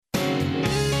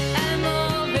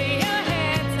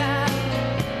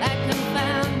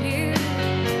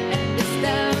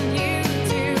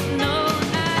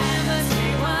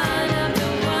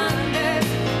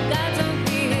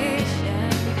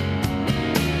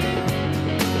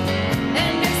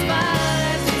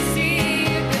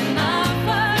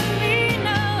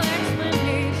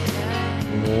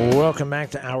back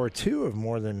to hour two of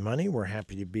More Than Money. We're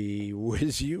happy to be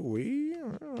with you.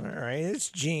 All right, it's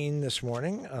Gene this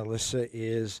morning. Alyssa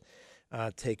is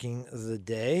taking the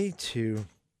day to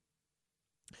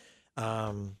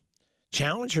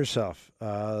challenge herself.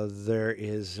 There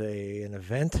is an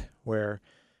event where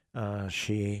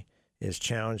she is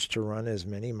challenged to run as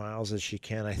many miles as she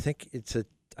can. I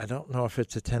don't know if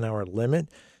it's a 10-hour limit,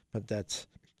 but that's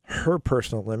her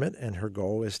personal limit, and her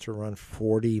goal is to run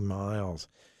 40 miles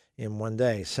in one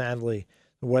day. Sadly,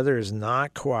 the weather is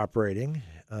not cooperating.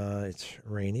 It's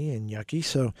rainy and yucky.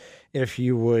 So if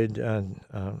you would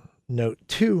note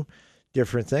two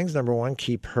different things. Number one,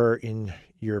 keep her in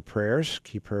your prayers.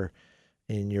 Keep her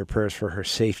in your prayers for her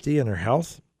safety and her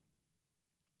health,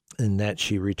 and that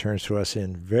she returns to us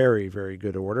in very, very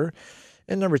good order.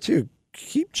 And number two,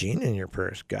 keep Gene in your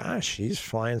prayers. Gosh, he's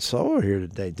flying solo here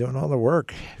today, doing all the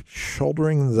work,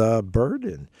 shouldering the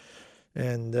burden.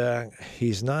 And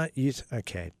he's not used,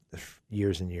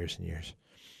 years and years and years.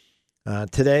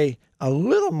 Today, a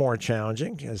little more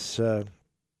challenging as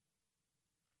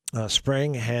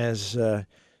spring has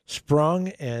sprung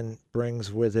and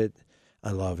brings with it,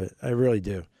 I love it. I really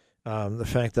do. The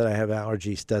fact that I have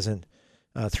allergies doesn't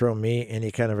throw me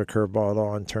any kind of a curveball at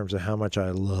all in terms of how much I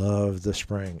love the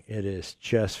spring. It is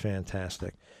just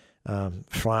fantastic.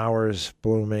 Flowers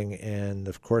blooming, and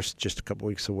of course, just a couple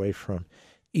weeks away from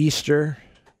Easter.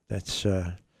 That's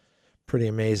a pretty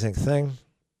amazing thing.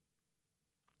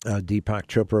 Deepak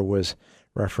Chopra was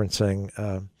referencing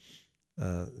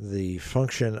the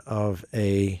function of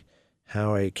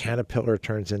how a caterpillar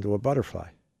turns into a butterfly,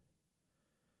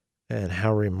 and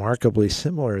how remarkably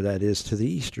similar that is to the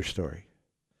Easter story.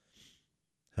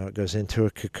 How it goes into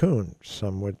a cocoon,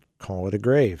 some would call it a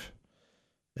grave,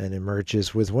 and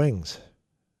emerges with wings.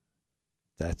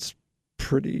 That's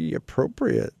pretty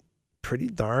appropriate, pretty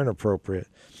darn appropriate,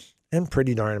 and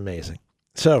pretty darn amazing.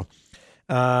 So,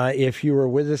 if you were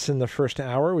with us in the first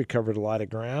hour, we covered a lot of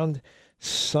ground.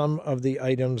 Some of the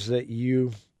items that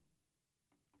you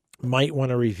might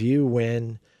want to review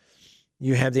when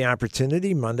you have the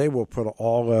opportunity. Monday, we'll put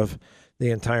all of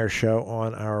the entire show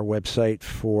on our website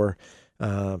for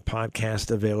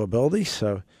podcast availability.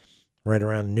 So right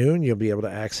around noon, you'll be able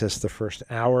to access the first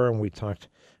hour. And we talked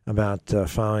about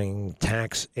filing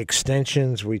tax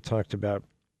extensions. We talked about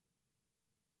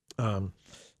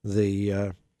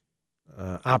the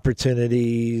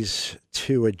opportunities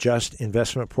to adjust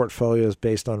investment portfolios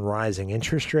based on rising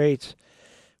interest rates.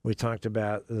 We talked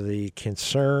about the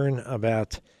concern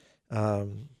about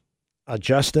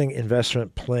adjusting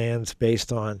investment plans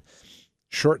based on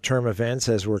short-term events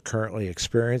as we're currently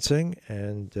experiencing,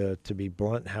 and to be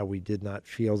blunt, how we did not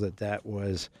feel that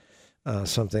was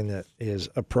something that is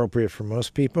appropriate for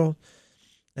most people.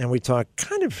 And we talked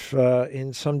kind of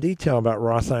in some detail about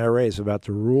Roth IRAs, about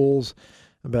the rules,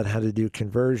 about how to do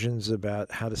conversions, about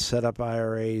how to set up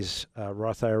IRAs,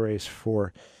 Roth IRAs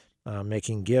for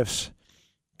making gifts.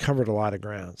 Covered a lot of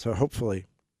ground. So hopefully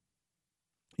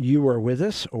you are with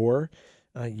us, or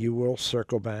you will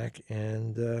circle back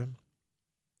and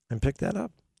pick that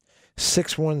up.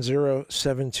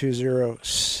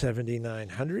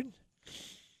 610-720-7900.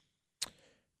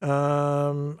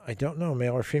 I don't know,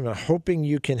 male or female. Hoping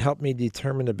you can help me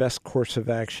determine the best course of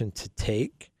action to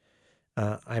take.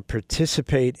 I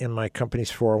participate in my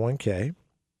company's 401k.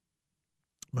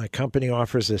 My company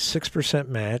offers a 6%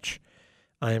 match.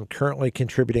 I am currently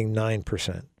contributing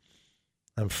 9%.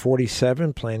 I'm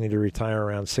 47, planning to retire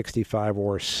around 65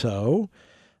 or so.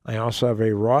 I also have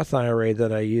a Roth IRA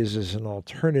that I use as an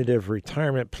alternative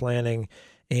retirement planning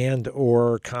and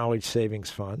or college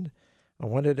savings fund. I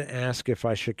wanted to ask if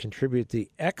I should contribute the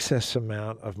excess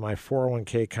amount of my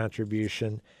 401k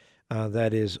contribution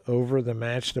that is over the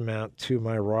matched amount to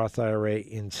my Roth IRA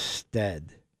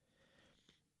instead.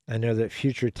 I know that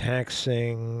future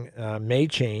taxing may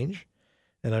change,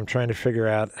 and I'm trying to figure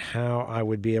out how I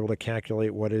would be able to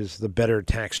calculate what is the better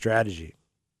tax strategy.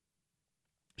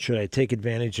 Should I take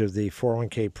advantage of the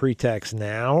 401k pre-tax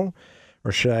now,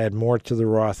 or should I add more to the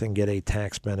Roth and get a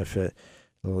tax benefit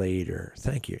later?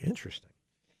 Thank you. Interesting.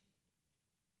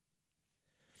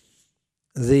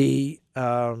 The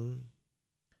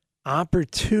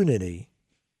opportunity,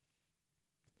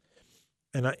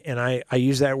 and I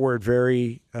use that word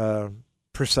very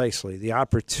precisely, the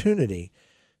opportunity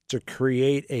to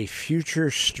create a future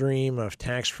stream of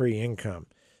tax-free income,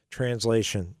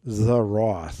 translation, the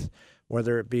Roth,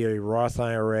 whether it be a Roth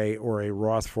IRA or a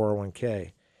Roth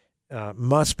 401k,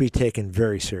 must be taken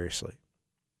very seriously.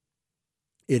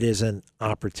 It is an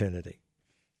opportunity.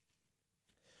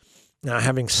 Now,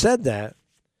 having said that,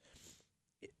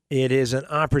 it is an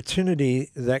opportunity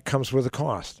that comes with a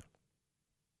cost.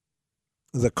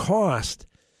 the cost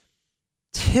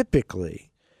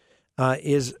typically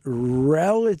is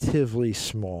relatively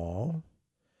small,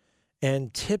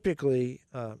 and typically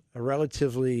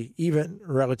relatively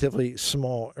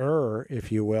smaller,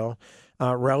 if you will,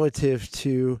 relative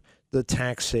to the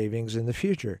tax savings in the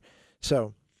future.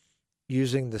 So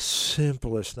using the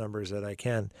simplest numbers that I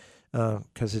can,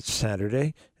 because it's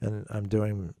Saturday and I'm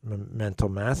doing mental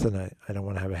math and I don't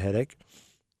want to have a headache.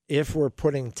 If we're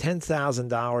putting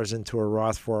 $10,000 into a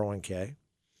Roth 401k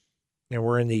and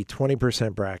we're in the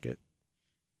 20% bracket,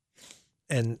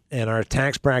 and our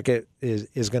tax bracket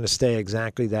is going to stay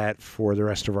exactly that for the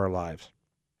rest of our lives.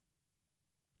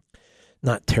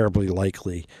 Not terribly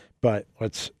likely, but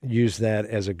let's use that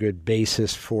as a good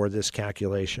basis for this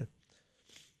calculation.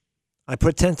 I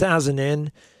put $10,000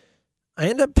 in. I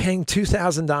end up paying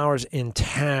 $2,000 in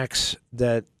tax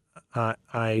that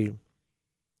I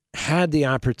had the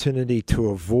opportunity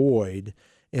to avoid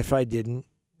if I did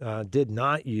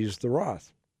not use the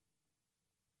Roth.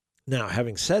 Now,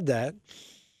 having said that,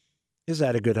 is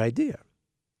that a good idea?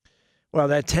 Well,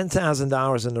 that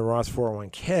 $10,000 in the Roth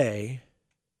 401k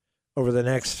over the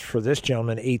next, for this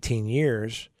gentleman, 18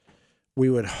 years,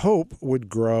 we would hope would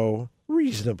grow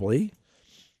reasonably.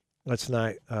 Let's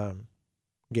not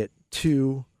get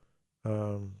too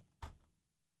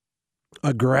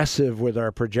aggressive with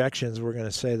our projections. We're going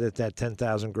to say that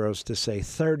 10,000 grows to, say,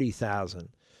 30,000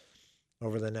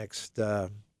 over the next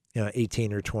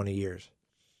 18 or 20 years.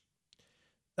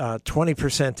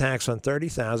 20% tax on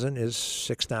 30,000 is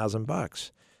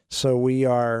 $6,000. So we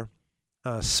are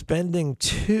spending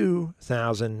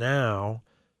 $2,000 now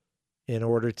in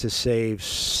order to save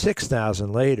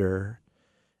 $6,000 later.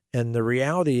 And the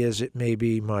reality is it may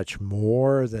be much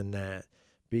more than that,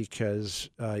 because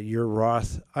your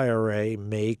Roth IRA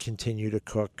may continue to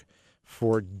cook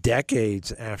for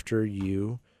decades after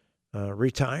you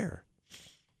retire.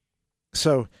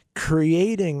 So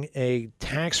creating a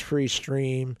tax-free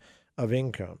stream of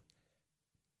income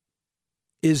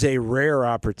is a rare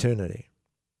opportunity.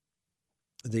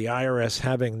 The IRS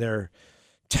having their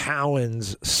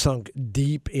talons sunk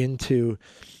deep into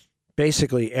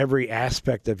basically every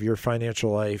aspect of your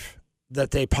financial life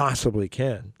that they possibly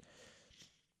can,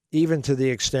 even to the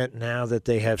extent now that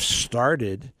they have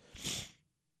started,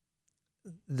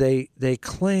 they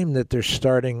claim that they're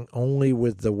starting only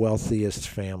with the wealthiest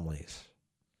families.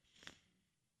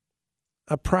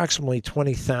 Approximately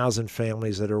 20,000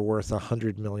 families that are worth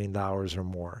 $100 million or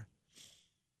more.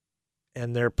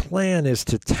 And their plan is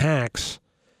to tax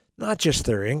not just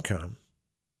their income,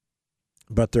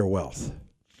 but their wealth.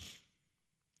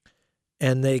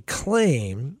 And they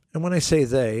claim, and when I say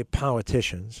they,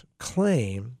 politicians,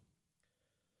 claim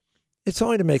it's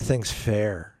only to make things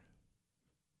fair.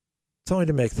 It's only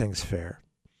to make things fair.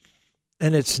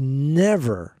 And it's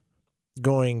never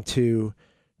going to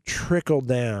trickle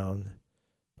down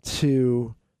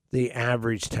to the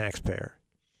average taxpayer.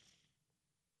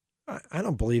 I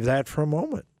don't believe that for a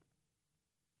moment.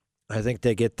 I think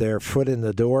they get their foot in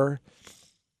the door,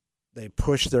 they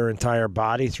push their entire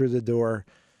body through the door,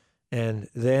 and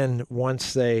then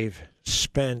once they've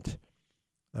spent,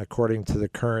 according to the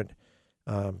current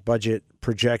budget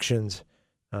projections,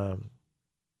 a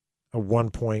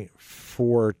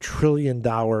 $1.4 trillion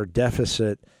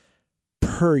deficit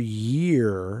per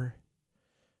year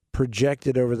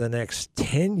projected over the next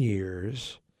 10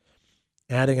 years,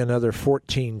 adding another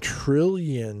 $14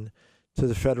 trillion to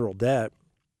the federal debt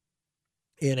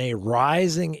in a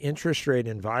rising interest rate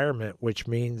environment, which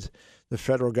means the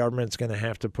federal government's going to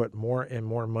have to put more and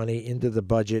more money into the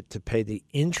budget to pay the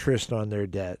interest on their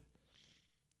debt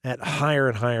at higher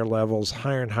and higher levels,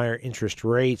 higher and higher interest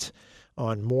rates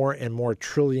on more and more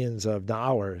trillions of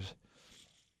dollars.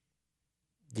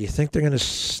 Do you think they're going to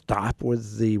stop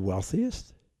with the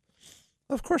wealthiest?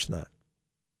 Of course not.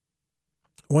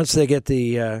 Once they get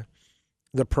the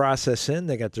process in,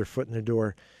 they got their foot in the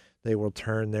door, they will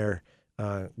turn their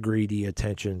greedy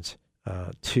attentions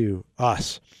to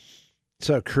us.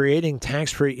 So creating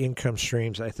tax-free income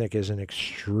streams, I think, is an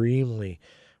extremely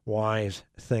wise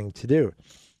thing to do.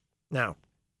 Now,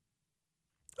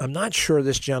 I'm not sure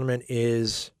this gentleman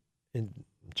is,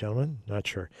 not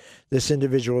sure. This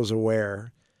individual is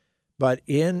aware, but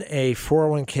in a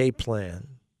 401k plan,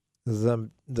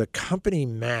 the company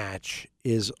match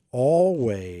is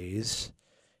always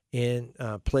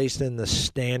placed in the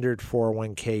standard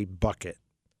 401k bucket.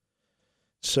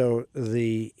 So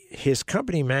his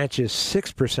company match is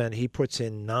 6%. He puts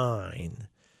in 9%.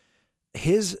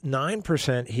 His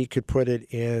 9%, he could put it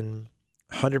in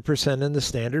 100% in the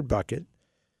standard bucket,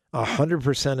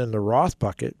 100% in the Roth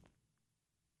bucket,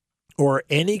 or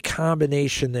any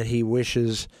combination that he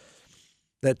wishes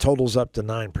that totals up to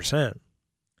 9%.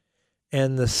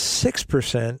 And the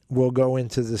 6% will go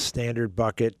into the standard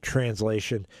bucket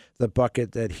translation, the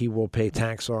bucket that he will pay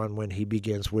tax on when he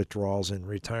begins withdrawals in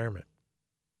retirement.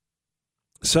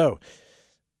 So,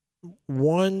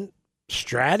 one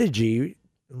strategy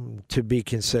to be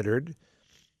considered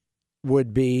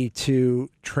would be to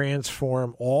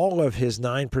transform all of his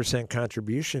 9%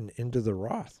 contribution into the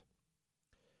Roth.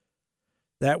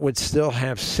 That would still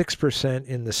have 6%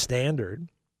 in the standard.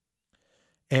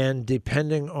 And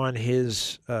depending on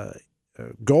his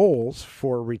goals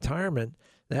for retirement,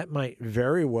 that might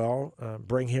very well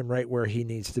bring him right where he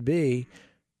needs to be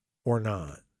or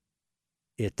not.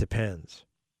 It depends.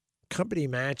 Company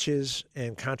matches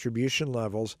and contribution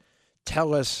levels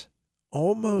tell us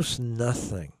almost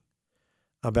nothing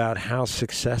about how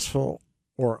successful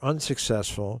or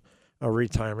unsuccessful a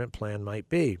retirement plan might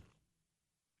be.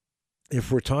 If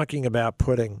we're talking about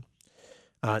putting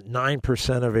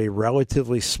 9% of a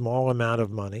relatively small amount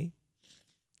of money,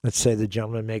 let's say the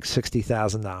gentleman makes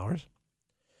 $60,000,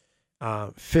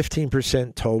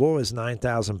 15% total is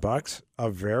 $9,000, a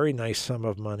very nice sum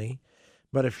of money.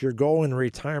 But if your goal in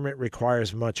retirement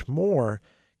requires much more,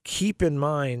 keep in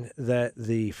mind that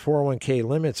the 401k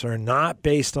limits are not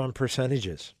based on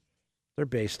percentages. They're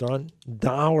based on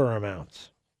dollar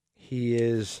amounts. He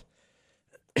is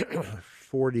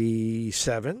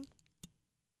 47.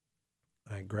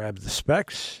 I grabbed the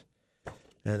specs,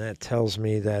 and that tells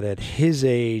me that at his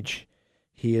age,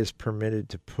 he is permitted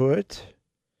to put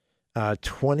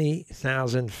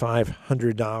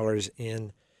 $20,500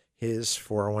 in his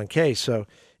 401k. So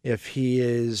if he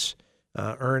is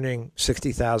earning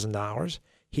 $60,000,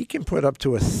 he can put up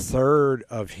to a third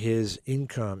of his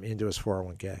income into his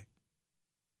 401k.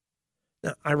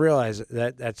 Now, I realize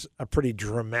that that's a pretty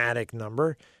dramatic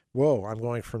number. Whoa, I'm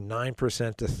going from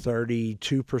 9% to 32%,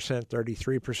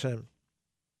 33%.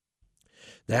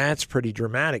 That's pretty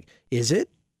dramatic. Is it?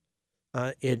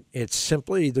 It's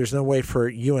simply, there's no way for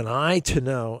you and I to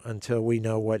know until we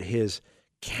know what his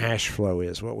cash flow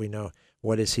is, what we know,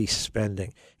 what is he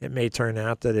spending. It may turn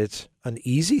out that it's an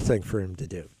easy thing for him to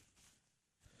do.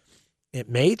 It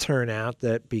may turn out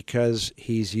that because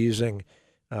he's using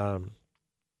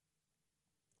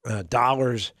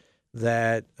dollars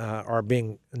that are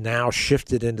being now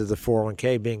shifted into the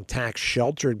 401k, being tax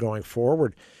sheltered going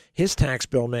forward, his tax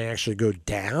bill may actually go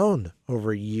down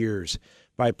over years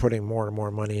by putting more and more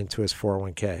money into his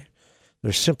 401k.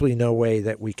 There's simply no way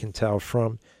that we can tell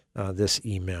from this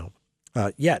email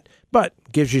yet, but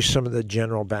gives you some of the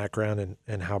general background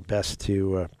and how best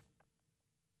to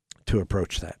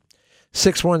approach that.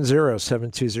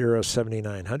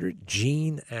 610-720-7900,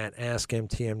 Gene at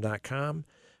askmtm.com.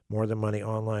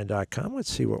 morethanmoneyonline.com.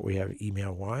 Let's see what we have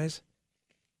email-wise.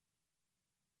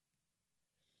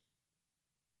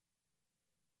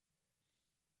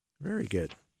 Very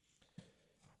good.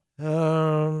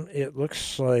 It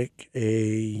looks like a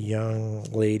young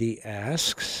lady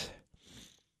asks,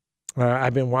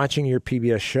 I've been watching your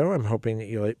PBS show. I'm hoping that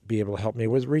you'll be able to help me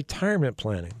with retirement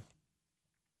planning.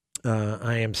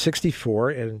 I am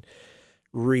 64 and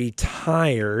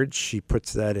retired. She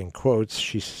puts that in quotes.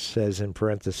 She says in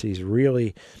parentheses,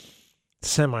 really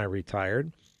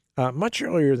semi-retired. Much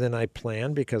earlier than I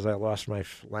planned because I lost my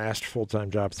last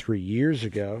full-time job 3 years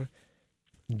ago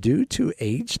due to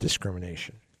age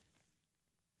discrimination.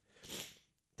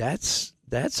 That's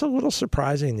a little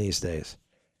surprising these days.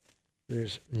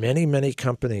 There's many, many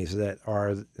companies that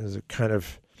are kind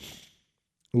of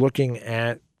looking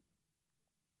at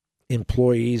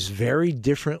employees very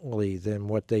differently than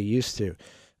what they used to.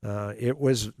 It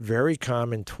was very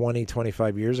common 20,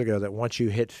 25 years ago that once you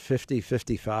hit 50,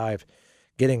 55,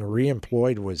 getting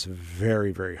reemployed was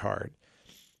very, very hard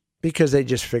because they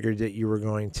just figured that you were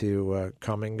going to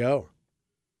come and go.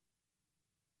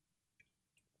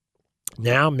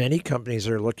 Now, many companies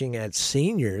are looking at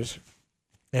seniors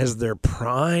as their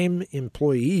prime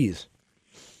employees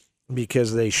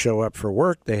because they show up for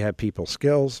work, they have people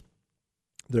skills,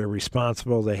 they're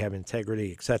responsible, they have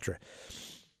integrity, etc.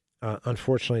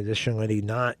 Unfortunately, this young lady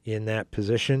not in that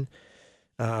position.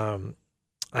 I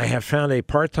have found a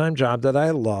part-time job that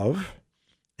I love.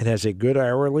 It has a good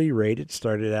hourly rate. It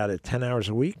started out at 10 hours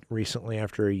a week. Recently,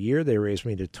 after a year, they raised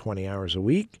me to 20 hours a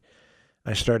week.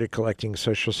 I started collecting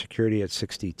Social Security at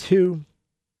 62.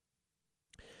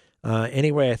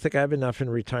 Anyway, I think I have enough in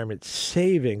retirement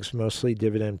savings, mostly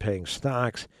dividend-paying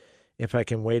stocks, if I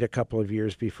can wait a couple of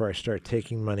years before I start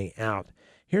taking money out.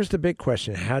 Here's the big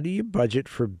question. How do you budget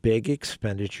for big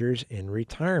expenditures in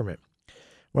retirement?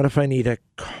 What if I need a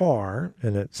car,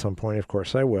 and at some point, of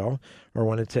course, I will, or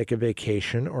want to take a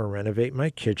vacation or renovate my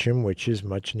kitchen, which is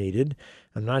much needed?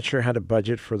 I'm not sure how to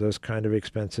budget for those kind of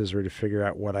expenses or to figure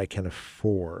out what I can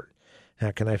afford.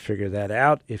 How can I figure that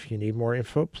out? If you need more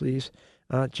info, please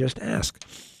just ask.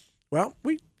 Well,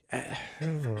 do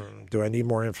I need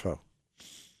more info?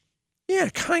 Yeah,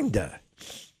 kinda.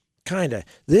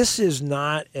 This is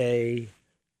not a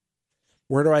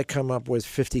where do I come up with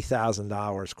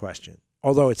 $50,000 question,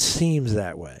 although it seems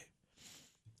that way.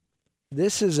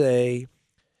 This is a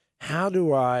how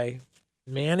do I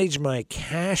manage my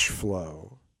cash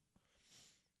flow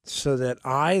so that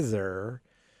either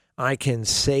I can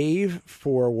save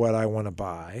for what I want to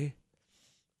buy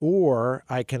or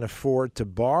I can afford to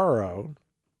borrow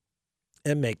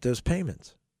and make those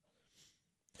payments.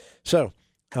 So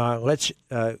let's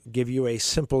give you a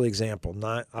simple example,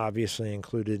 not obviously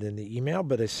included in the email,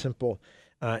 but a simple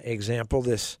example.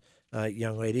 This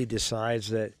young lady decides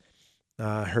that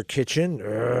her kitchen,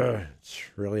 it's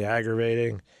really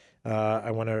aggravating.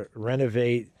 I want to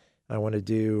renovate. I want to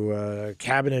do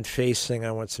cabinet facing.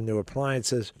 I want some new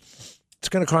appliances. It's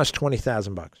going to cost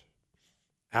 $20,000.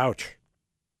 Ouch.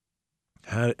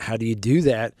 How do you do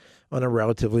that on a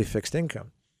relatively fixed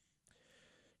income?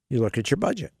 You look at your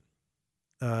budget.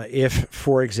 If,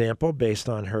 for example, based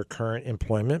on her current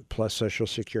employment plus Social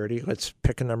Security, let's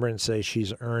pick a number and say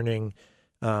she's earning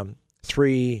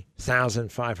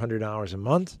 $3,500 a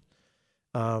month.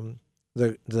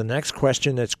 The next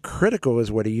question that's critical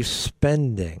is, what are you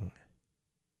spending?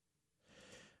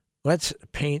 Let's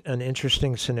paint an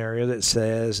interesting scenario that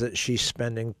says that she's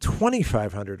spending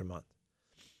 $2,500 a month.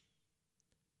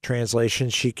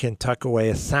 Translation, she can tuck away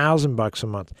 $1,000 a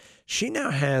month. She now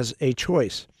has a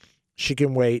choice. She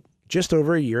can wait just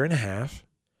over a year and a half,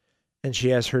 and she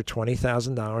has her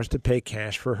 $20,000 to pay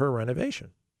cash for her renovation.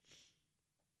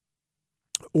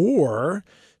 Or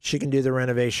she can do the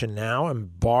renovation now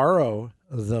and borrow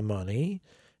the money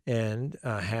and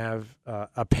have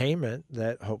a payment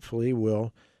that hopefully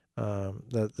will,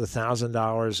 the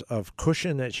 $1,000 of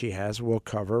cushion that she has will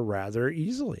cover rather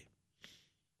easily.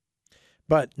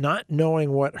 But not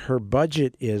knowing what her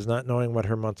budget is, not knowing what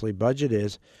her monthly budget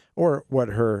is, or what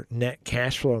her net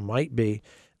cash flow might be,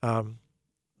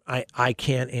 I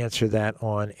can't answer that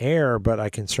on air, but I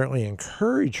can certainly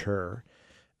encourage her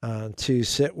to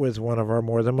sit with one of our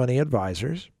More Than Money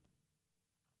advisors.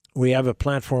 We have a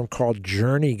platform called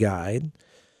Journey Guide.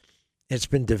 It's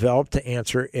been developed to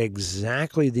answer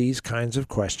exactly these kinds of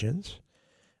questions,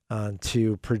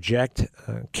 to project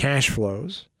cash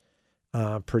flows,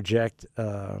 project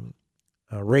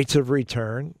rates of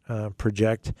return,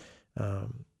 project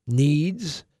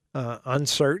needs,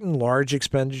 uncertain, large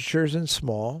expenditures and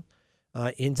small,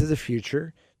 into the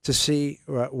future, to see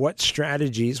what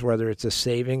strategies, whether it's a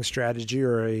saving strategy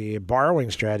or a borrowing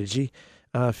strategy,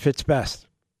 fits best.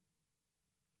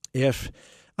 If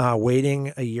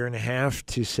waiting a year and a half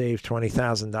to save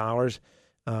 $20,000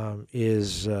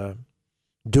 is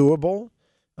doable,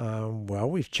 well,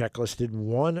 we've checklisted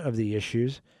one of the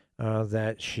issues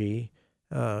that she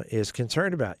is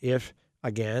concerned about. If,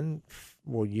 again,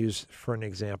 we'll use for an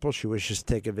example, she wishes to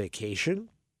take a vacation,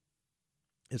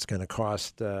 it's going to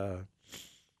cost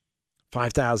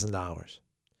 $5,000.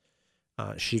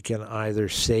 She can either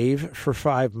save for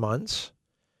 5 months.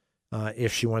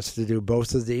 If she wants to do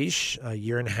both of these, a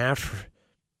year and a half,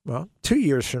 2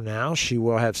 years from now, she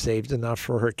will have saved enough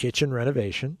for her kitchen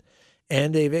renovation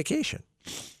and a vacation.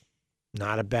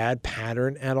 Not a bad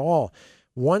pattern at all.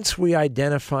 Once we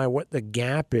identify what the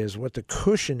gap is, what the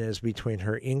cushion is between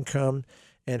her income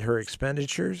and her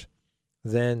expenditures,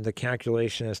 then the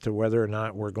calculation as to whether or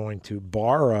not we're going to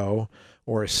borrow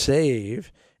or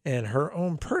save and her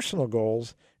own personal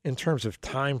goals in terms of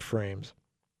time frames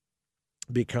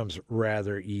becomes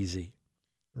rather easy.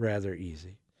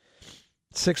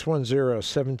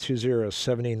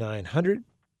 610-720-7900.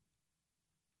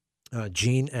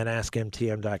 Gene at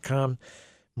AskMTM.com.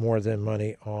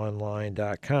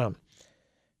 MoreThanMoneyOnline.com.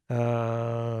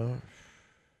 I'm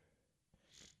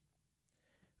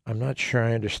not sure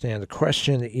I understand the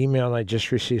question. The email I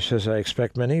just received says, I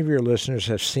expect many of your listeners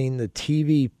have seen the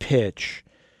TV pitch.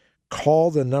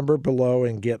 Call the number below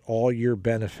and get all your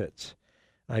benefits.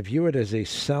 I view it as a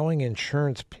selling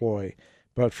insurance ploy,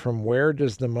 but from where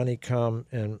does the money come,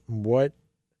 and what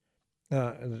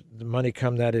the money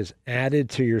come that is added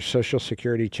to your Social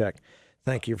Security check?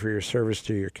 Thank you for your service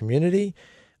to your community.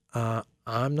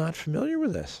 I'm not familiar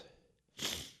with this.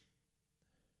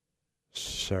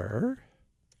 Sir?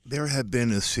 There have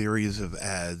been a series of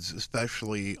ads,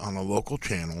 especially on a local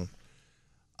channel,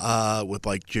 with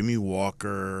like Jimmy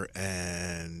Walker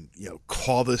and,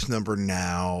 call this number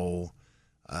now,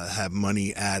 have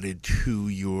money added to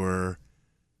your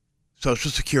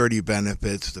Social Security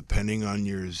benefits depending on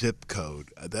your zip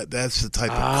code. That's the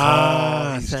type of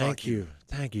call he's Thank talking. you.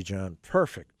 Thank you, John.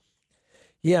 Perfect.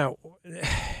 Yeah,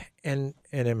 and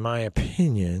in my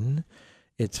opinion,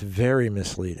 it's very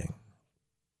misleading.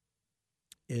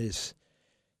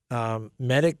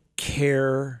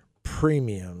 Medicare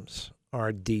premiums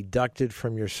are deducted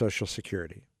from your Social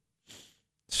Security.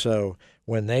 So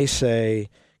when they say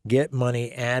get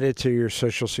money added to your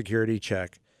Social Security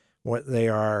check, what they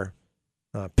are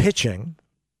pitching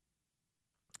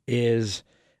is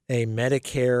a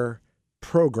Medicare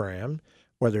program,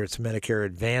 whether it's Medicare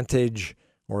Advantage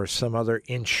or some other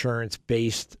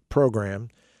insurance-based program,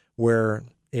 where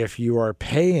if you are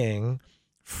paying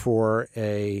for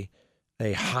a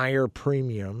higher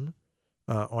premium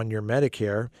on your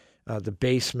Medicare, the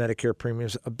base Medicare premium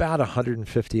is about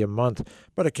 $150 a month,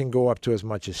 but it can go up to as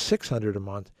much as $600 a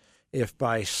month. If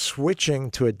by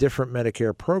switching to a different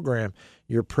Medicare program,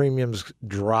 your premiums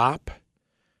drop,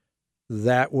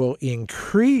 that will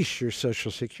increase your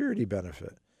Social Security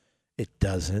benefit. It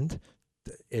doesn't.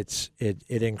 It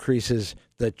increases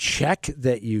the check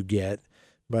that you get,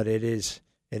 but it is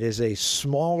a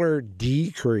smaller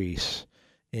decrease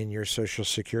in your Social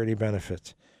Security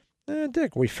benefits.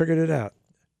 Dick, we figured it out.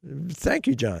 Thank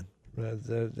you, John.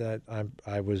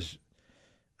 I was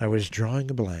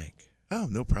drawing a blank. Oh,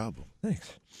 no problem.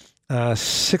 Thanks.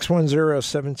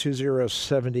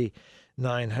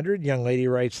 610-720-7900. Young lady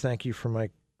writes, thank you for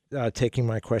taking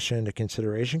my question into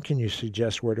consideration. Can you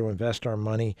suggest where to invest our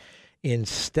money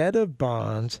instead of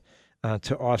bonds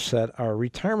to offset our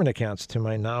retirement accounts? To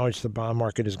my knowledge, the bond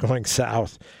market is going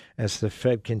south as the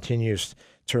Fed continues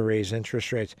to raise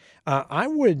interest rates. I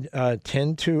would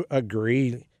tend to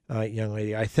agree, young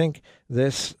lady. I think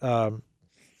the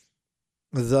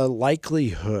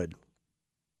likelihood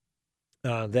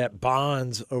that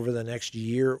bonds over the next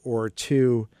year or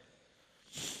two,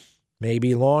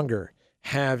 maybe longer,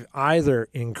 have either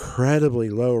incredibly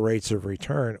low rates of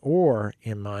return or,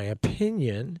 in my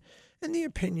opinion, and the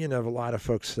opinion of a lot of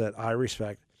folks that I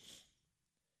respect,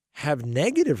 have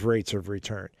negative rates of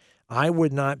return. I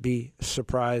would not be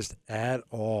surprised at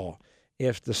all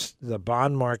if the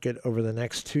bond market over the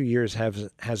next 2 years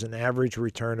has an average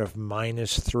return of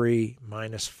 -3%,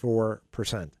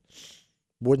 -4%.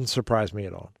 Wouldn't surprise me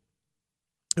at all.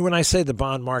 And when I say the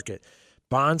bond market,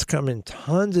 bonds come in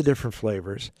tons of different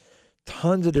flavors,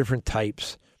 tons of different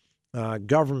types,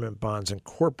 government bonds and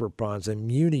corporate bonds and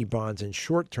muni bonds and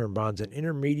short-term bonds and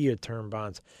intermediate-term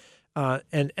bonds.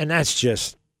 And that's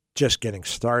just getting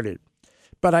started.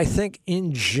 But I think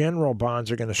in general,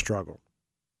 bonds are going to struggle.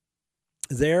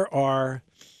 There are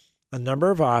a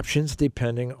number of options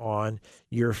depending on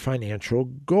your financial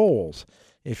goals.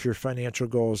 If your financial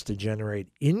goal is to generate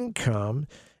income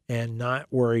and not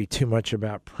worry too much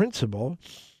about principal,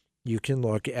 you can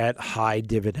look at high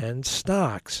dividend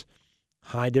stocks.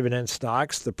 High dividend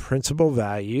stocks, the principal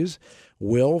values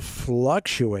will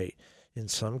fluctuate, in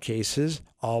some cases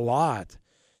a lot.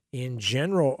 In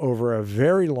general, over a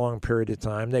very long period of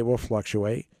time, they will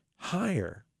fluctuate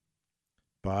higher.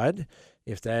 But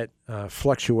if that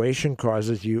fluctuation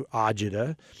causes you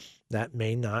agita, that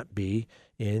may not be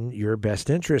in your best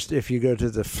interest. If you go to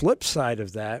the flip side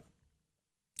of that,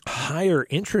 higher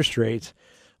interest rates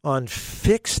on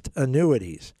fixed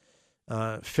annuities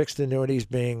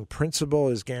being principal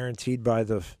is guaranteed by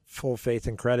the full faith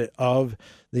and credit of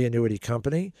the annuity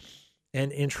company,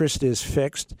 and interest is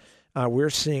fixed.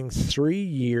 We're seeing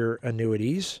 3-year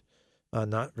annuities,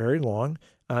 not very long,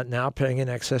 now paying in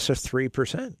excess of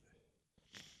 3%.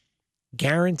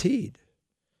 Guaranteed.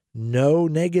 No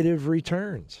negative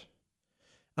returns.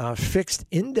 Fixed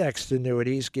indexed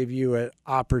annuities give you an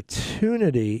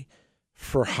opportunity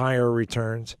for higher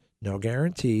returns. No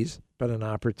guarantees, but an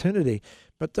opportunity.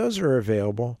 But those are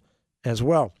available as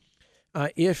well.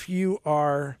 If you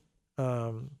are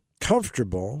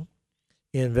comfortable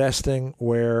investing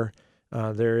where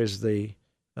there is the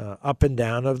up and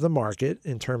down of the market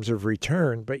in terms of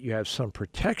return, but you have some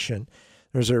protection,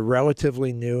 there's a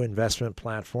relatively new investment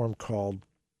platform called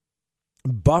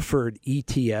buffered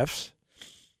ETFs.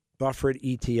 Buffered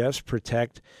ETFs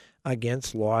protect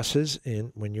against losses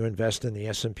when you invest in the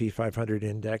S&P 500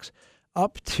 index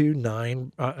up to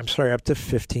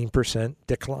 15%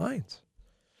 declines.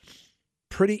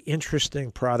 Pretty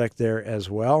interesting product there as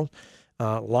well.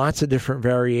 Lots of different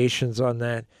variations on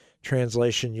that.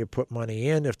 Translation, you put money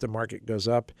in. If the market goes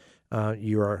up,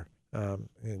 you are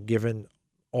given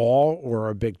all or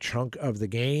a big chunk of the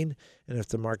gain. And if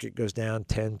the market goes down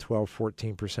 10, 12,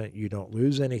 14%, you don't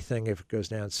lose anything. If it goes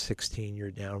down 16,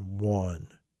 you're down 1.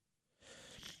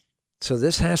 So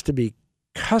this has to be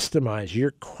customized.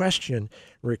 Your question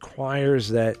requires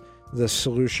that the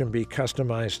solution be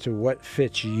customized to what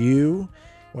fits you,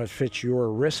 what fits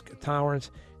your risk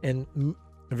tolerance, and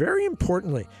very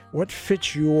importantly, what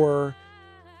fits your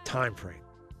time frame.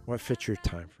 What fits your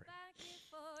time frame.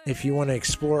 If you want to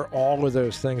explore all of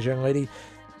those things, young lady,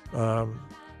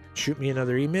 shoot me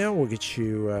another email. We'll get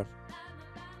you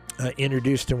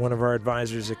introduced to one of our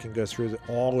advisors that can go through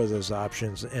all of those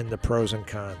options and the pros and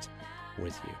cons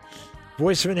with you.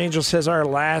 Voice of an Angel says our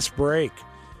last break.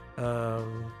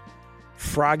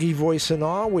 Froggy voice and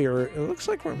all. It looks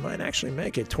like we might actually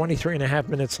make it. 23 and a half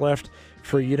minutes left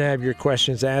for you to have your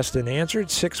questions asked and answered.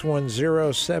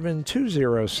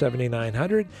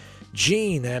 610-720-7900.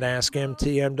 Gene at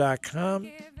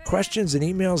AskMTM.com. Questions and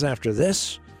emails after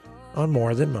this on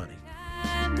More Than Money.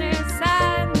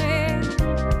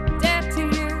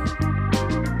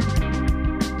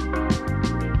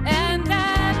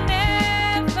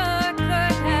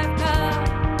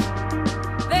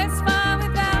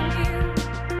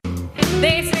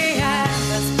 They say I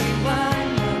must be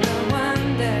one of the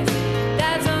wonders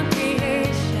that's on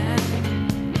creation.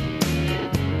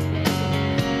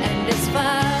 And as far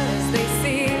as they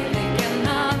see, they can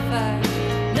offer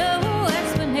no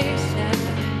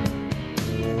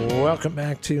explanation. Welcome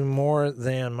back to More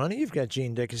Than Money. You've got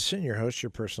Gene Dickinson, your host,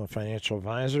 your personal financial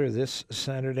advisor, this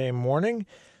Saturday morning.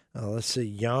 Alyssa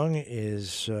Young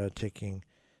is taking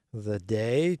the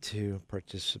day to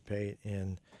participate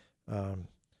in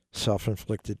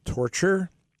self-inflicted torture.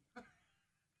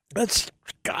 That's,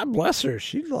 God bless her.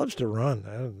 She loves to run.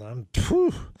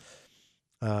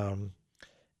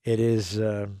 It is.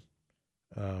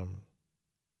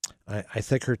 I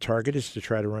think her target is to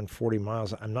try to run 40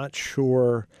 miles. I'm not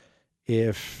sure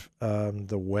if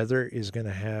the weather is going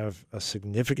to have a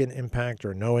significant impact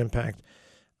or no impact.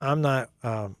 I'm not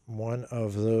one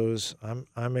of those.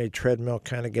 I'm a treadmill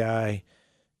kind of guy,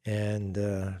 and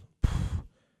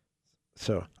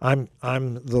so I'm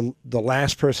the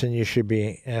last person you should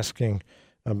be asking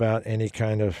about any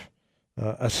kind of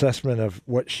assessment of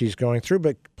what she's going through.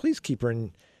 But please keep her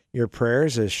in your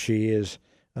prayers as she is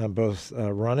both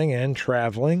running and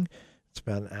traveling. It's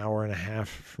about an hour and a half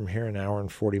from here, an hour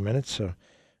and 40 minutes. So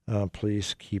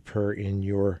please keep her in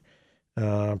your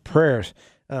prayers.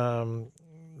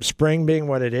 Spring being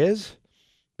what it is,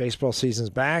 baseball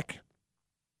season's back.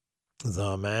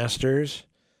 The Masters.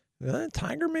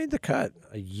 Tiger made the cut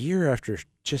a year after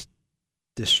just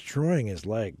destroying his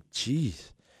leg.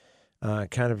 Jeez.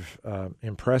 Kind of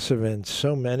impressive, and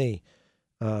so many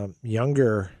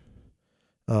younger,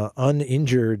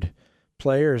 uninjured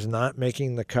players not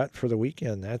making the cut for the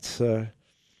weekend. That's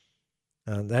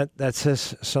that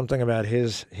says something about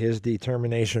his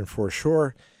determination for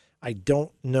sure. I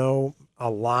don't know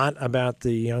a lot about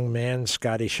the young man,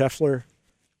 Scotty Scheffler,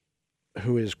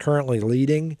 who is currently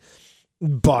leading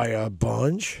by a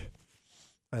bunch.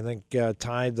 I think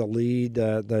tied the lead,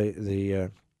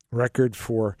 the record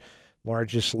for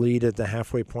largest lead at the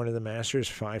halfway point of the Masters,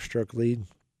 5-stroke lead.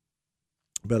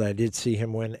 But I did see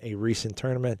him win a recent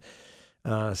tournament.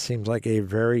 Seems like a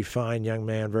very fine young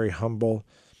man, very humble,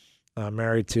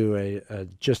 married to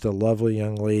just a lovely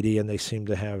young lady, and they seem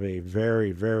to have a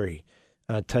very, very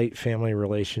tight family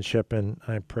relationship. And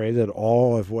I pray that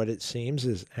all of what it seems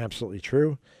is absolutely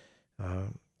true.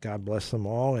 God bless them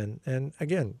all. And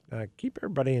again, keep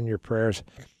everybody in your prayers.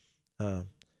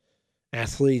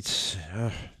 Athletes,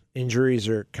 injuries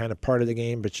are kind of part of the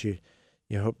game, but you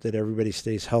hope that everybody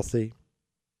stays healthy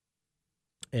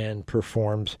and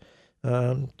performs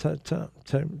to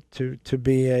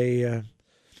be an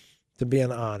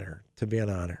honor.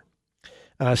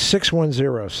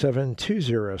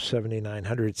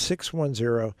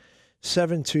 610-720-7900.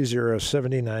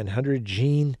 610-720-7900.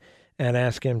 Gene at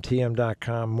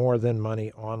AskMTM.com,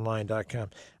 morethanmoneyonline.com.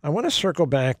 I want to circle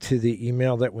back to the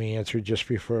email that we answered just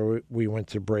before we went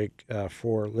to break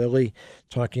for Lily,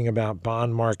 talking about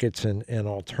bond markets and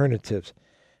alternatives.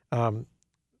 A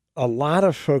lot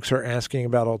of folks are asking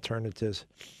about alternatives,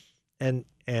 and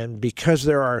because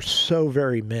there are so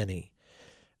very many,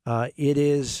 it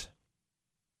is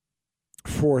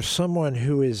for someone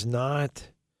who is not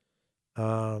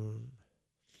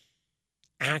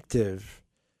active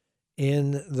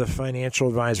in the financial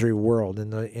advisory world,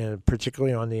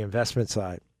 particularly on the investment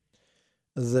side,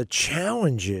 the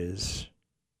challenges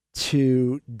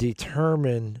to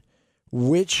determine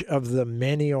which of the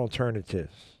many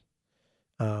alternatives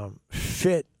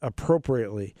fit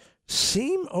appropriately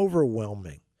seem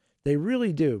overwhelming. They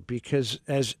really do, because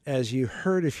as you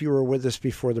heard if you were with us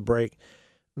before the break,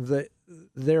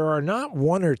 there are not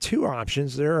one or two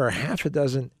options. There are half a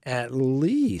dozen at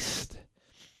least.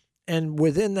 And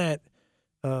within that,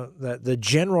 the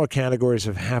general categories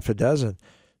of half a dozen,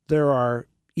 there are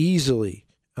easily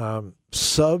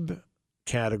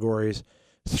subcategories,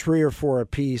 3 or 4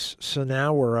 apiece. So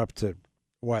now we're up to,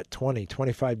 20,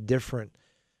 25 different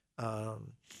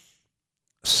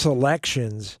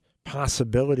selections,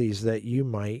 possibilities that you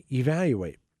might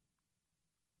evaluate.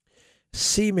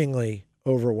 Seemingly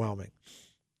overwhelming.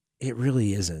 It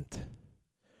really isn't.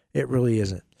 It really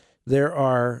isn't. There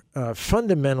are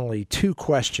fundamentally 2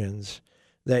 questions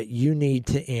that you need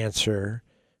to answer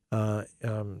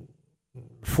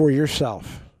for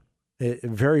yourself,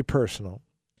 very personal,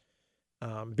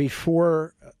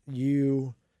 before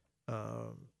you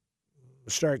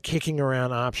start kicking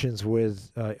around options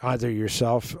with either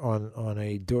yourself on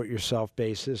a do-it-yourself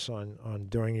basis, on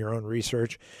doing your own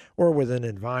research, or with an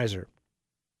advisor.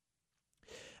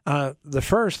 The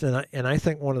first, and I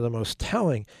think one of the most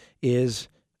telling, is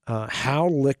how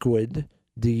liquid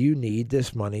do you need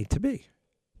this money to be?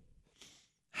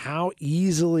 How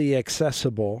easily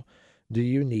accessible do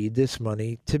you need this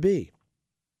money to be?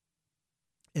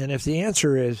 And if the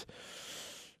answer is,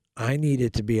 I need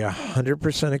it to be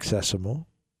 100% accessible,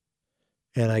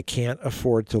 and I can't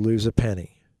afford to lose a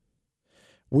penny,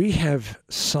 we have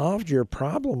solved your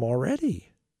problem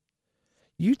already.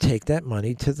 You take that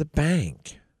money to the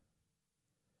bank,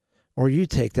 or you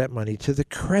take that money to the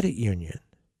credit union,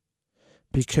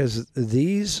 because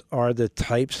these are the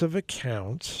types of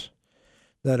accounts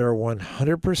that are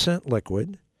 100%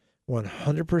 liquid,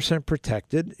 100%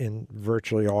 protected in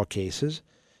virtually all cases,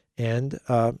 and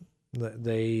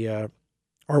they are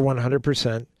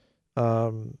 100%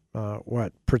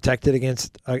 protected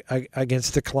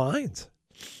against declines.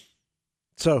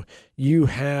 So you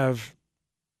have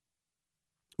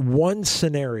one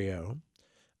scenario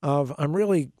of, I'm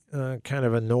really kind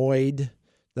of annoyed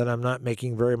that I'm not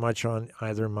making very much on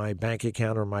either my bank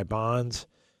account or my bonds,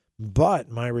 but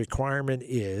my requirement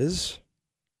is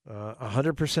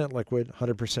 100% liquid,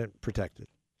 100% protected.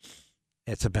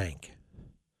 It's a bank.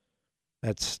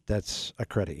 That's a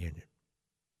credit union.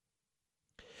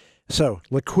 So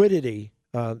liquidity,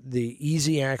 the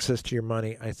easy access to your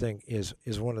money, I think, is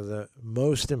one of the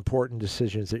most important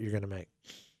decisions that you're going to make.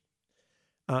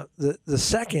 The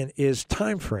second is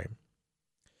time frame.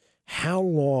 How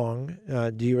long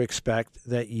do you expect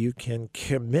that you can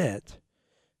commit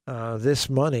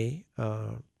this money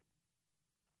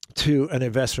to an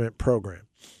investment program?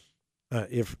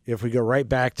 If we go right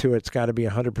back to it's got to be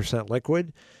 100%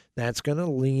 liquid, that's going to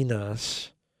lean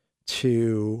us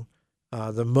to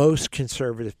the most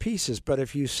conservative pieces. But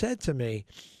if you said to me,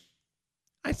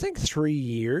 I think 3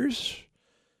 years,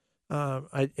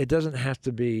 it doesn't have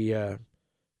to be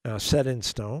set in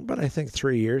stone, but I think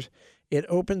 3 years, it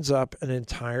opens up an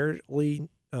entirely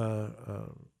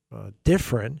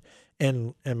different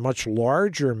and much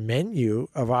larger menu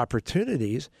of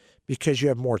opportunities because you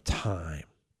have more time.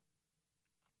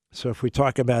 So if we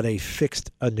talk about a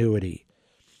fixed annuity,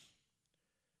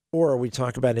 or we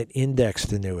talk about an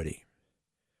indexed annuity,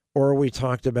 or we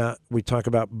talk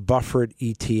about buffered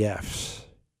ETFs,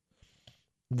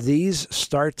 these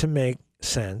start to make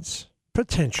sense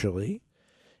potentially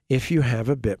if you have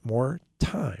a bit more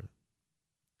time.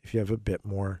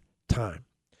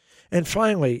 And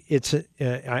finally, it's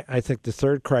I think the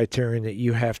third criterion that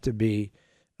you have to be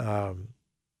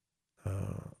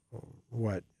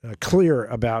clear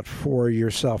about for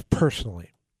yourself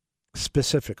personally,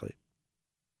 specifically,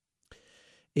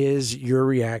 is your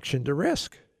reaction to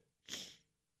risk.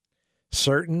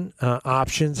 Certain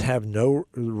options have no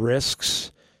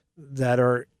risks that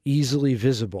are easily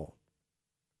visible.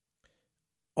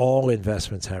 All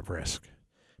investments have risk,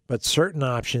 but certain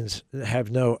options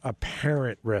have no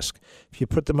apparent risk. If you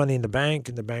put the money in the bank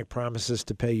and the bank promises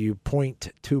to pay you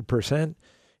 0.2%,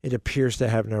 it appears to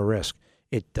have no risk.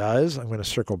 It does. I'm going to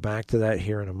circle back to that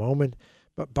here in a moment.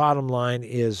 But bottom line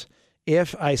is,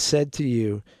 if I said to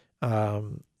you,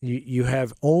 you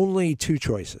have only 2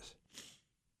 choices.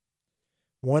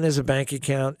 One is a bank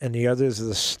account and the other is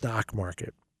the stock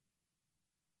market.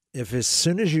 If as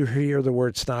soon as you hear the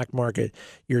word stock market,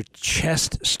 your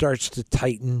chest starts to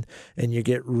tighten and you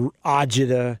get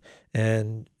agita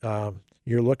and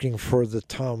you're looking for the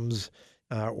Tums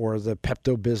or the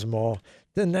Pepto-Bismol,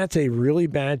 then that's a really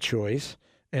bad choice.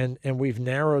 And we've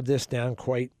narrowed this down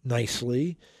quite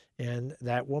nicely, and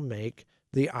that will make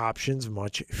the options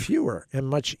much fewer and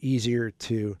much easier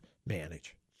to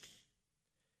manage.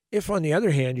 If, on the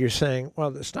other hand, you're saying,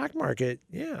 well, the stock market,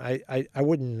 yeah, I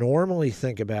wouldn't normally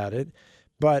think about it,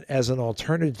 but as an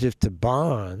alternative to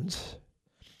bonds,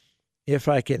 if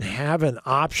I can have an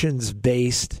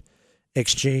options-based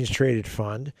exchange-traded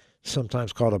fund,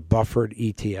 sometimes called a buffered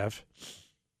ETF,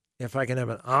 if I can have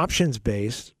an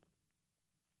options-based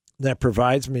that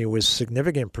provides me with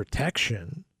significant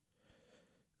protection,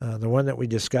 the one that we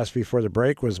discussed before the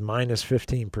break was minus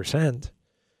 15%.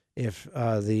 If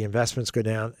the investments go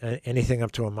down anything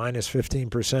up to a minus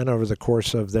 15% over the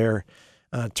course of their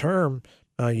term,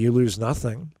 you lose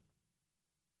nothing.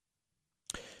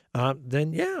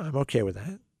 Then, yeah, I'm okay with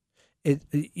that.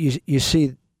 You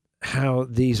see how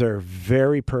these are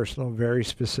very personal, very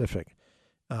specific.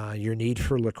 Your need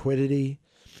for liquidity,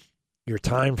 your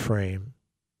time frame,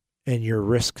 and your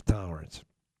risk tolerance.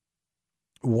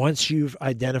 Once you've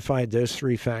identified those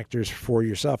three factors for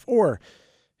yourself, or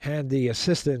had the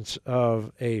assistance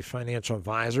of a financial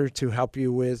advisor to help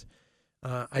you with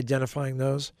identifying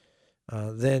those,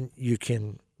 then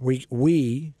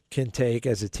we can take,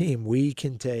 as a team, we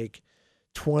can take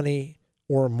 20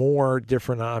 or more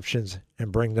different options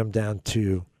and bring them down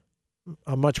to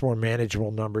a much more manageable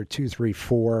number, 2, 3,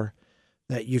 4,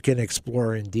 that you can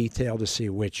explore in detail to see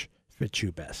which fits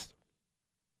you best.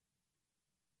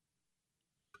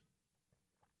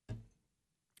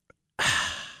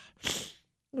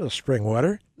 A little spring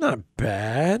water. Not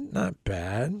bad. Not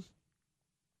bad.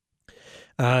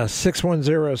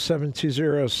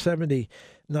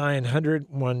 610-720-7900.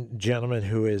 One gentleman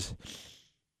who is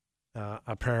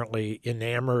apparently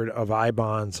enamored of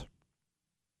I-bonds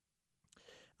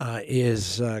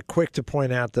is quick to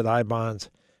point out that I-bonds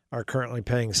are currently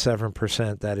paying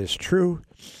 7%. That is true.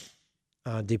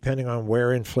 Depending on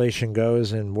where inflation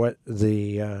goes and what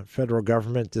the federal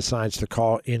government decides to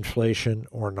call inflation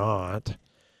or not,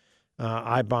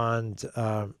 I-bonds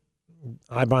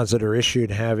that are issued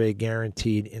have a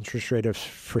guaranteed interest rate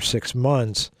for 6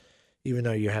 months, even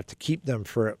though you have to keep them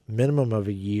for a minimum of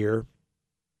a year.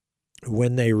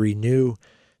 When they renew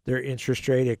their interest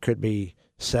rate, it could be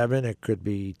 7, it could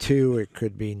be 2, it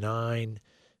could be 9.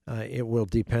 It will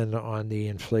depend on the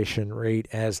inflation rate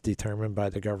as determined by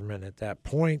the government at that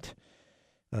point.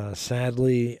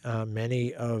 Sadly,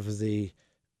 many of the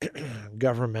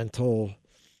governmental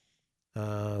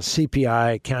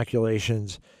CPI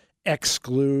calculations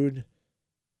exclude?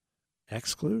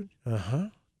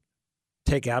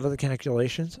 Take out of the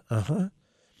calculations? Well,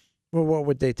 what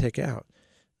would they take out?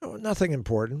 Oh, nothing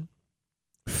important.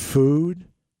 Food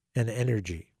and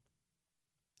energy.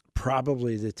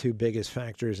 Probably the two biggest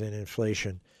factors in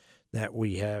inflation that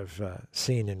we have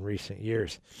seen in recent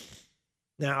years.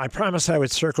 Now, I promised I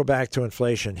would circle back to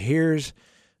inflation. Here's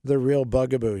the real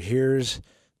bugaboo. Here's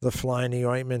the fly in the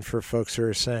ointment for folks who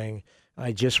are saying,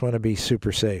 I just want to be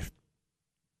super safe.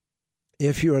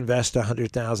 If you invest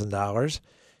 $100,000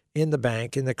 in the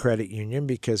bank, in the credit union,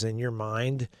 because in your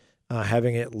mind,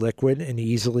 having it liquid and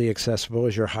easily accessible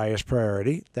is your highest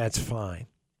priority, that's fine.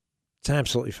 It's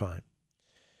absolutely fine.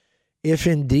 If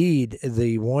indeed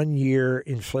the 1-year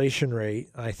inflation rate,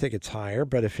 I think it's higher,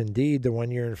 but if indeed the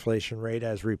 1-year inflation rate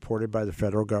as reported by the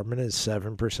federal government is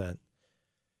 7%,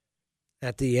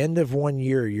 at the end of 1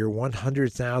 year, your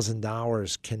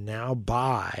 $100,000 can now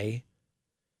buy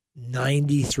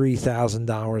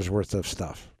 $93,000 worth of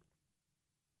stuff.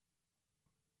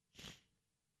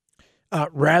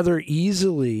 Rather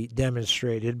easily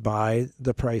demonstrated by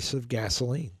the price of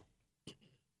gasoline.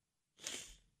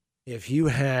 If you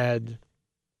had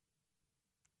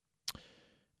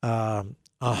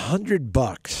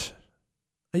 $100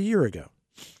 a year ago,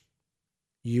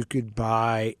 you could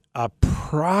buy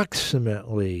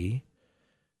approximately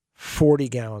 40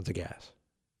 gallons of gas.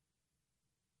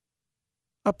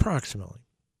 Approximately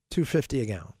 $2.50 a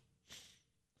gallon.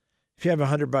 If you have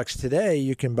 $100 today,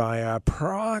 you can buy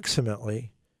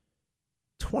approximately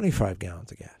 25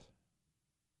 gallons of gas.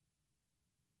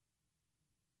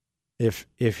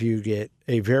 If you get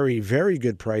a very, very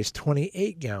good price,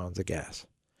 28 gallons of gas.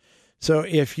 So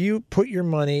if you put your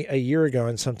money a year ago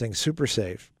in something super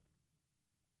safe,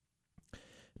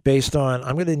 based on,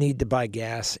 I'm going to need to buy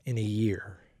gas in a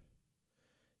year,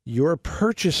 your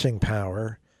purchasing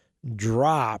power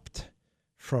dropped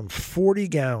from 40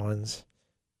 gallons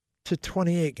to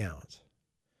 28 gallons.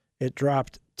 It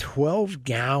dropped 12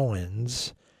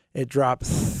 gallons. It dropped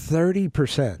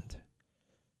 30%.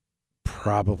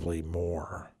 Probably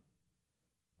more,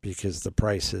 because the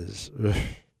price is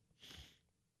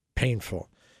painful.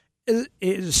 It's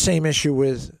the same issue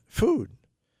with food.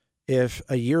 If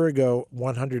a year ago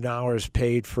 $100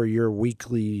 paid for your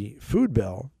weekly food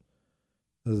bill,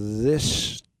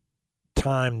 this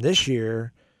time this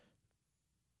year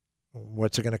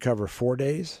what's it going to cover? 4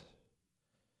 days?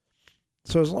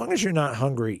 So as long as you're not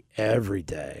hungry every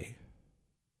day,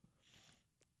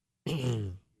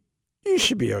 you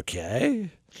should be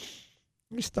okay.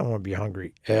 You just don't want to be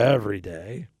hungry every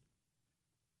day.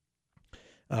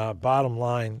 Bottom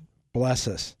line, bless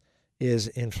us, is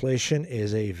inflation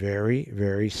is a very,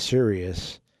 very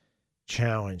serious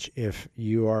challenge. If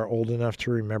you are old enough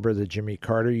to remember the Jimmy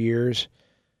Carter years,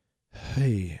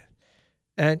 hey,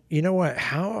 and you know what?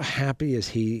 How happy is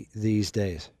he these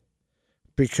days?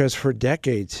 Because for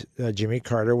decades, Jimmy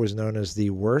Carter was known as the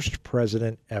worst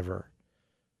president ever.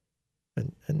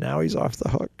 And now he's off the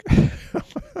hook.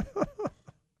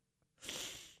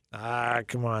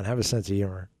 Come on, have a sense of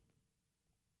humor.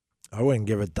 I wouldn't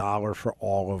give $1 for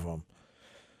all of them.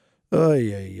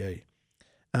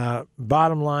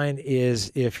 Bottom line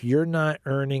is, if you're not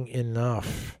earning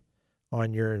enough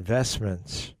on your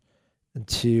investments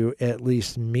to at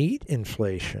least meet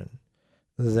inflation,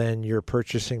 then your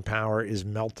purchasing power is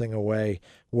melting away,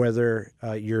 whether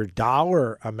your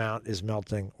dollar amount is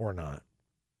melting or not.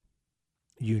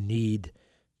 You need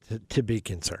to be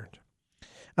concerned.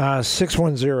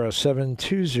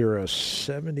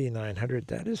 610-720-7900.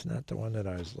 That is not the one that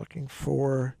I was looking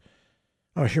for.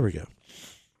 Oh, here we go.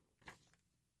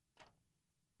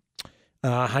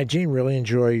 Hi, Gene. Really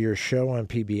enjoy your show on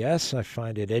PBS. I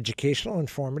find it educational,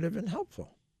 informative, and helpful.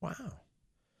 Wow.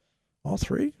 All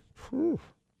three? Whew.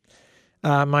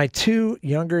 My two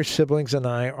younger siblings and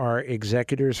I are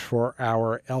executors for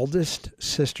our eldest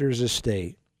sister's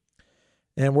estate,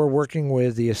 and we're working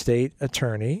with the estate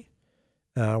attorney.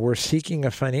 We're seeking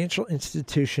a financial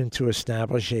institution to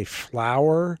establish a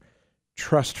flower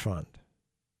trust fund.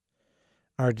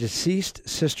 Our deceased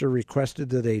sister requested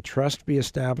that a trust be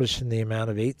established in the amount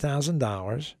of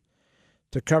 $8,000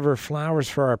 to cover flowers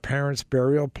for our parents'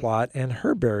 burial plot and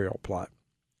her burial plot.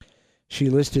 She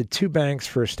listed 2 banks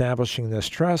for establishing this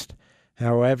trust.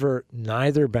 However,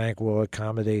 neither bank will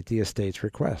accommodate the estate's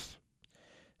request.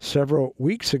 Several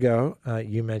weeks ago,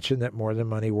 you mentioned that More Than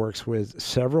Money works with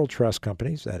several trust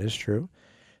companies. That is true.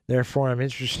 Therefore, I'm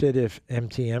interested if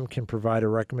MTM can provide a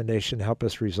recommendation to help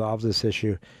us resolve this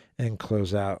issue and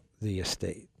close out the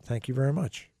estate. Thank you very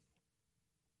much.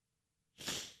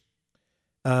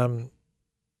 It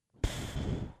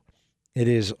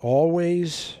is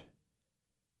always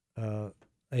a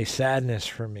sadness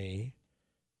for me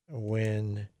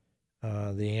when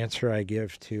the answer I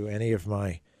give to any of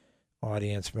my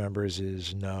audience members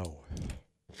is no.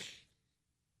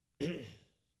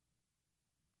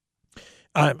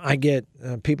 I get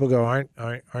people go,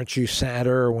 aren't you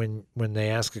sadder when they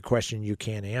ask a question you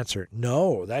can't answer?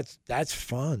 No, that's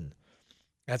fun.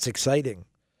 That's exciting.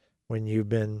 When you've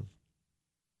been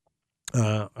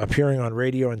appearing on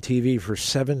radio and TV for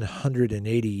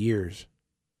 780 years.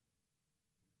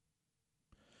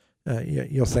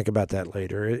 You'll think about that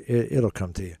later. It'll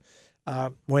come to you.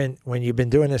 When you've been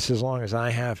doing this as long as I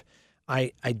have,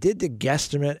 I did the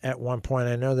guesstimate at one point.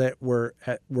 I know that we're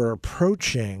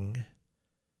approaching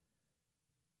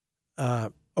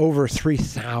over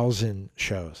 3,000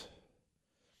 shows,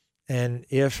 and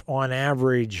if on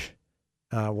average,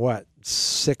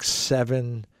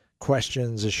 6-7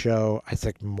 questions a show, I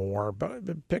think more,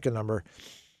 but pick a number.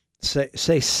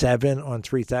 Say 7 on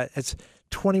 3,000. It's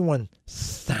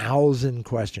 21,000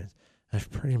 questions.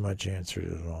 I've pretty much answered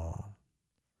it all.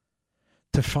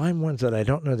 To find ones that I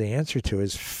don't know the answer to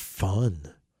is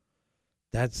fun.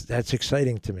 That's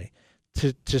exciting to me.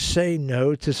 To say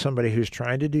no to somebody who's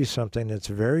trying to do something that's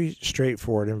very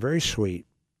straightforward and very sweet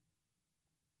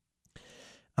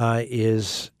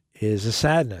is a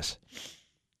sadness.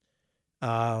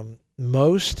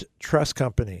 Most trust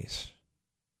companies,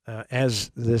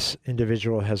 as this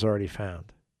individual has already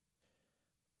found,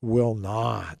 will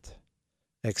not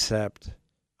accept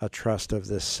a trust of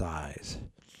this size.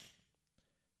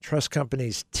 Trust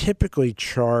companies typically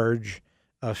charge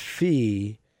a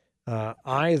fee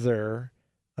either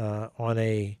on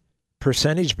a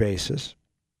percentage basis,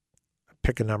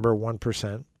 pick a number,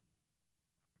 1%,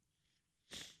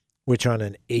 which on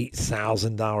an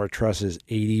 $8,000 trust is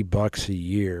 $80 a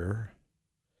year.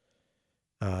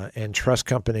 And trust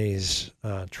companies,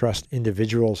 trust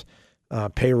individuals,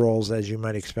 payrolls, as you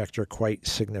might expect, are quite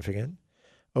significant.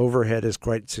 Overhead is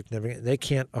quite significant. They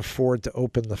can't afford to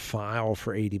open the file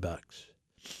for $80.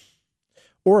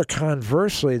 Or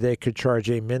conversely, they could charge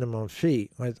a minimum fee.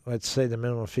 Let's say the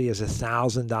minimum fee is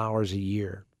 $1,000 a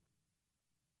year.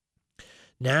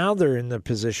 Now they're in the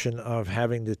position of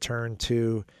having to turn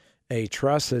to a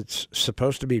trust that's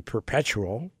supposed to be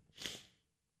perpetual.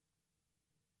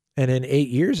 And in 8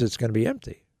 years, it's going to be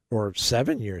empty. Or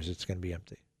 7 years, it's going to be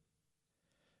empty.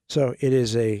 So it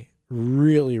is a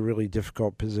really, really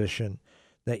difficult position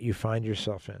that you find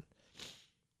yourself in.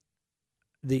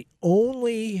 The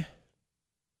only,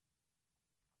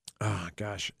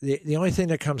 the only thing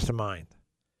that comes to mind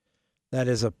that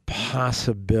is a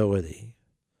possibility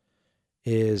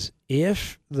is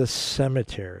if the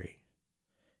cemetery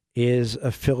is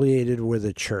affiliated with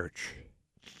a church.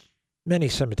 Many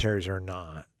cemeteries are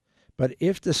not. But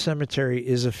if the cemetery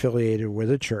is affiliated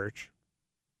with a church,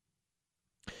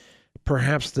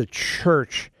 perhaps the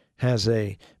church has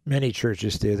many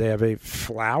churches do, they have a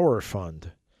flower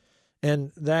fund.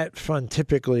 And that fund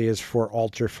typically is for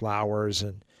altar flowers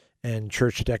and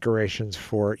church decorations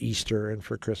for Easter and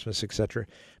for Christmas, etc.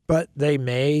 But they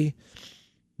may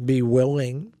be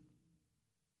willing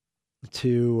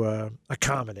to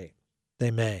accommodate. They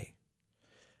may.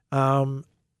 I'm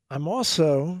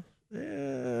also,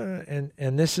 and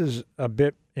this is a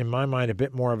bit, in my mind, a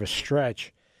bit more of a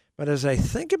stretch, but as I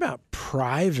think about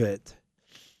private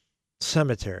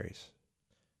cemeteries,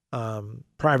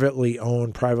 privately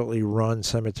owned, privately run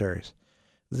cemeteries,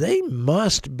 they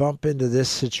must bump into this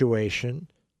situation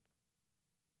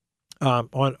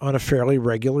on a fairly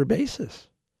regular basis.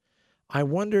 I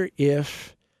wonder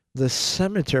if the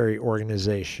cemetery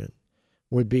organization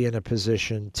would be in a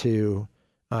position to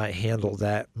handle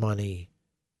that money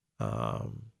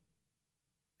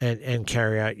and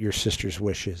carry out your sister's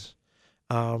wishes.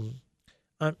 I'm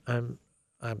kind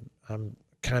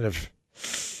of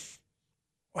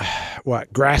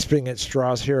grasping at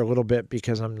straws here a little bit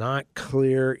because I'm not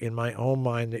clear in my own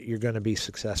mind that you're going to be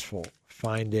successful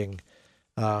finding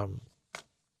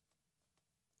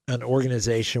an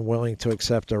organization willing to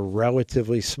accept a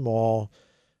relatively small,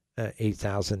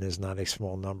 8,000 is not a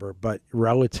small number, but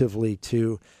relatively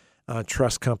to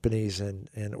trust companies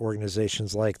and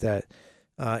organizations like that,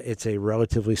 it's a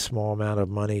relatively small amount of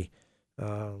money.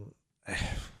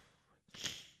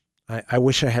 I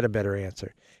wish I had a better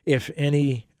answer. If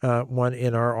anyone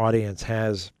in our audience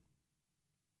has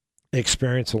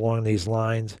experience along these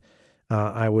lines,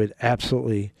 I would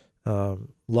absolutely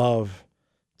love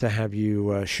to have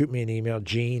you shoot me an email,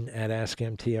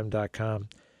 gene@askmtm.com.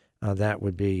 That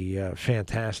would be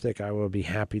fantastic. I will be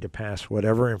happy to pass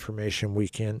whatever information we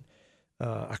can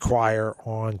acquire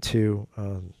onto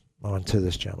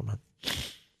this gentleman.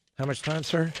 How much time,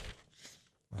 sir?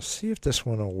 Let's see if this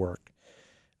one will work.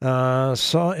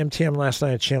 Saw MTM last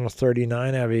night at Channel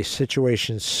 39. I have a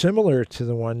situation similar to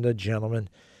the one the gentleman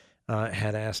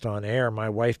had asked on air. My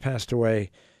wife passed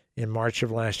away in March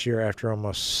of last year after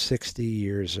almost 60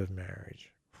 years of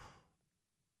marriage.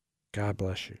 God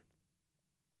bless you.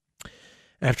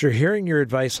 After hearing your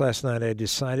advice last night, I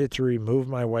decided to remove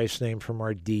my wife's name from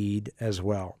our deed as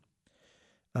well.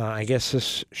 I guess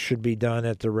this should be done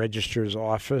at the registrar's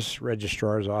office,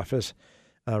 recorder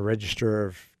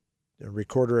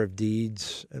of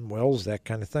deeds and wills, that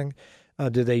kind of thing.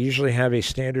 Do they usually have a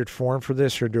standard form for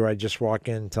this, or do I just walk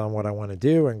in and tell them what I want to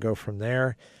do and go from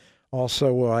there?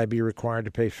 Also, will I be required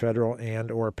to pay federal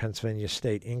and or Pennsylvania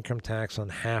state income tax on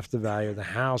half the value of the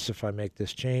house if I make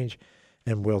this change?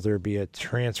 And will there be a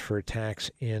transfer tax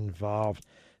involved?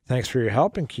 Thanks for your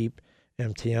help and keep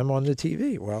MTM on the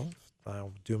TV. Well,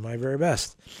 I'll do my very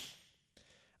best.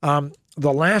 The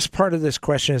last part of this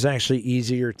question is actually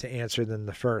easier to answer than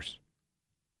the first.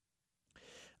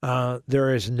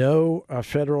 There is no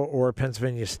federal or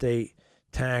Pennsylvania state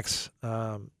tax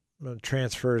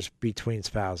transfers between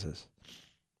spouses.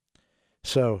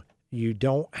 So you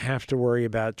don't have to worry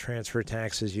about transfer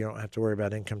taxes. You don't have to worry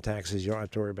about income taxes. You don't have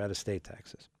to worry about estate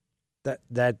taxes.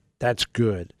 That's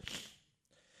good.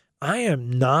 I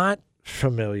am not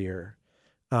familiar.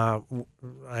 I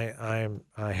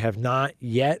have not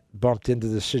yet bumped into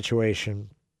the situation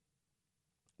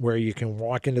where you can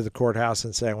walk into the courthouse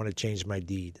and say, I want to change my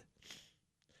deed.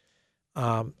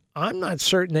 I'm not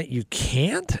certain that you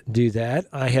can't do that.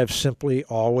 I have simply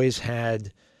always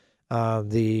had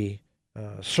the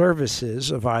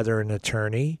services of either an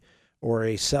attorney or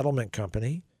a settlement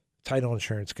company, title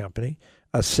insurance company,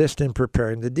 assist in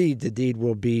preparing the deed. The deed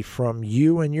will be from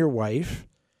you and your wife.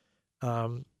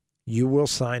 You will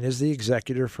sign as the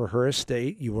executor for her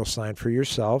estate. You will sign for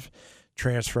yourself,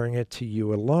 transferring it to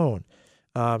you alone.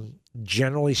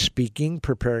 Generally speaking,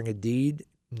 preparing a deed,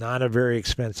 not a very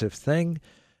expensive thing.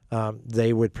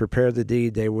 They would prepare the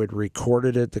deed. They would record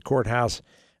it at the courthouse.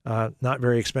 Not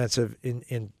very expensive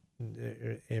in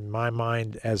my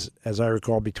mind, as I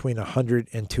recall, between $100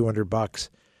 and $200.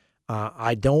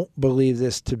 I don't believe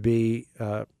this to be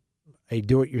a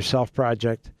do-it-yourself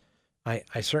project.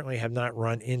 I certainly have not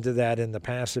run into that in the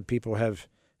past, that people have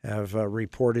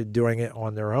reported doing it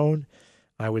on their own.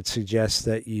 I would suggest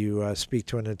that you speak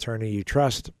to an attorney you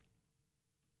trust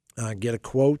Get a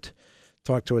quote.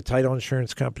 Talk to a title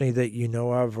insurance company that you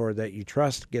know of or that you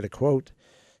trust. Get a quote.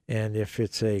 And if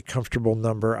it's a comfortable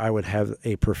number, I would have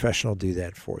a professional do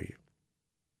that for you.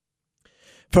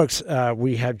 Folks,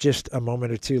 we have just a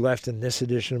moment or two left in this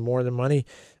edition of More Than Money.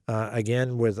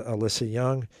 Again, with Alyssa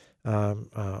Young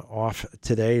off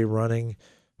today, running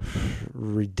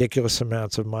ridiculous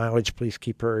amounts of mileage. Please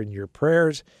keep her in your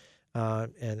prayers.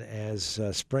 And as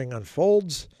spring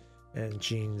unfolds and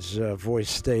Jean's voice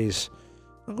stays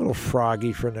a little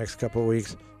froggy for the next couple of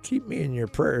weeks, keep me in your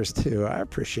prayers too. I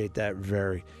appreciate that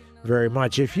very, very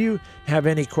much. If you have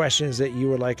any questions that you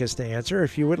would like us to answer,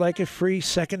 if you would like a free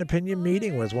second opinion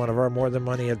meeting with one of our More Than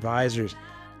Money advisors,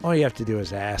 all you have to do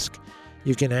is ask.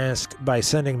 You can ask by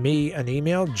sending me an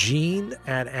email,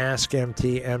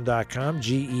 gene@askmtm.com,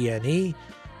 Gene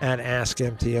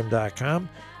 @askmtm.com.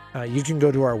 You can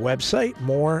go to our website,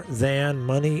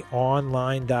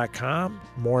 morethanmoneyonline.com,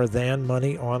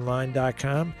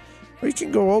 morethanmoneyonline.com, or you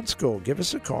can go old school. Give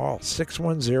us a call,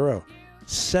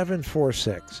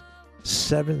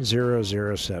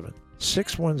 610-746-7007,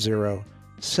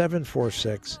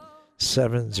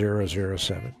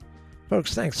 610-746-7007.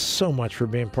 Folks, thanks so much for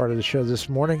being part of the show this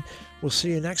morning. We'll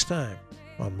see you next time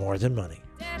on More Than Money.